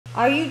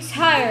Are you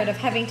tired of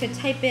having to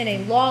type in a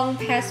long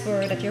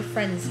password at your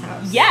friend's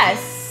house?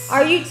 Yes.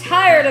 Are you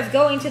tired of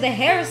going to the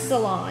hair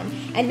salon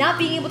and not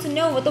being able to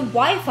know what the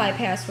Wi-Fi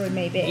password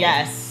may be?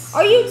 Yes.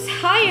 Are you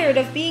tired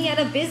of being at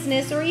a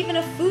business or even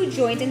a food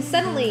joint and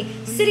suddenly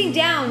sitting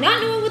down,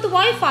 not knowing what the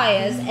Wi-Fi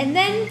is, and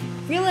then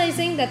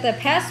realizing that the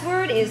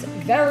password is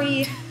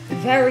very,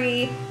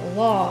 very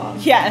long?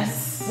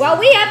 Yes. Well,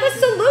 we have a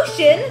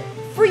solution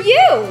for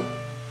you!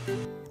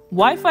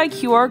 Wi-Fi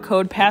QR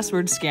code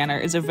password scanner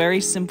is a very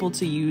simple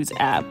to use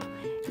app.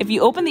 If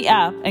you open the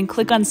app and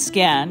click on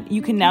scan,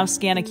 you can now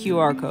scan a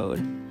QR code.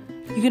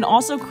 You can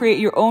also create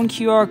your own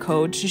QR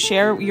code to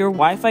share your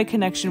Wi-Fi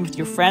connection with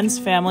your friends,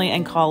 family,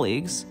 and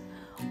colleagues.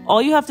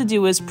 All you have to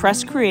do is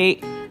press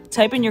create,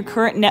 type in your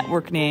current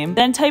network name,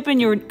 then type in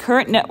your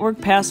current network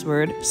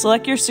password,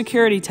 select your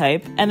security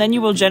type, and then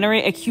you will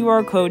generate a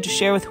QR code to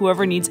share with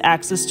whoever needs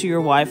access to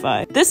your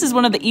Wi-Fi. This is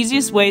one of the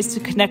easiest ways to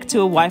connect to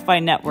a Wi-Fi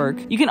network.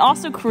 You can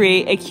also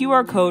create a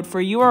QR code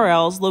for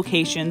URLs,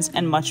 locations,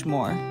 and much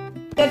more.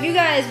 So if you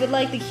guys would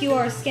like the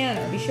QR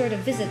scanner, be sure to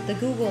visit the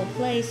Google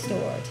Play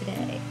Store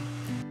today.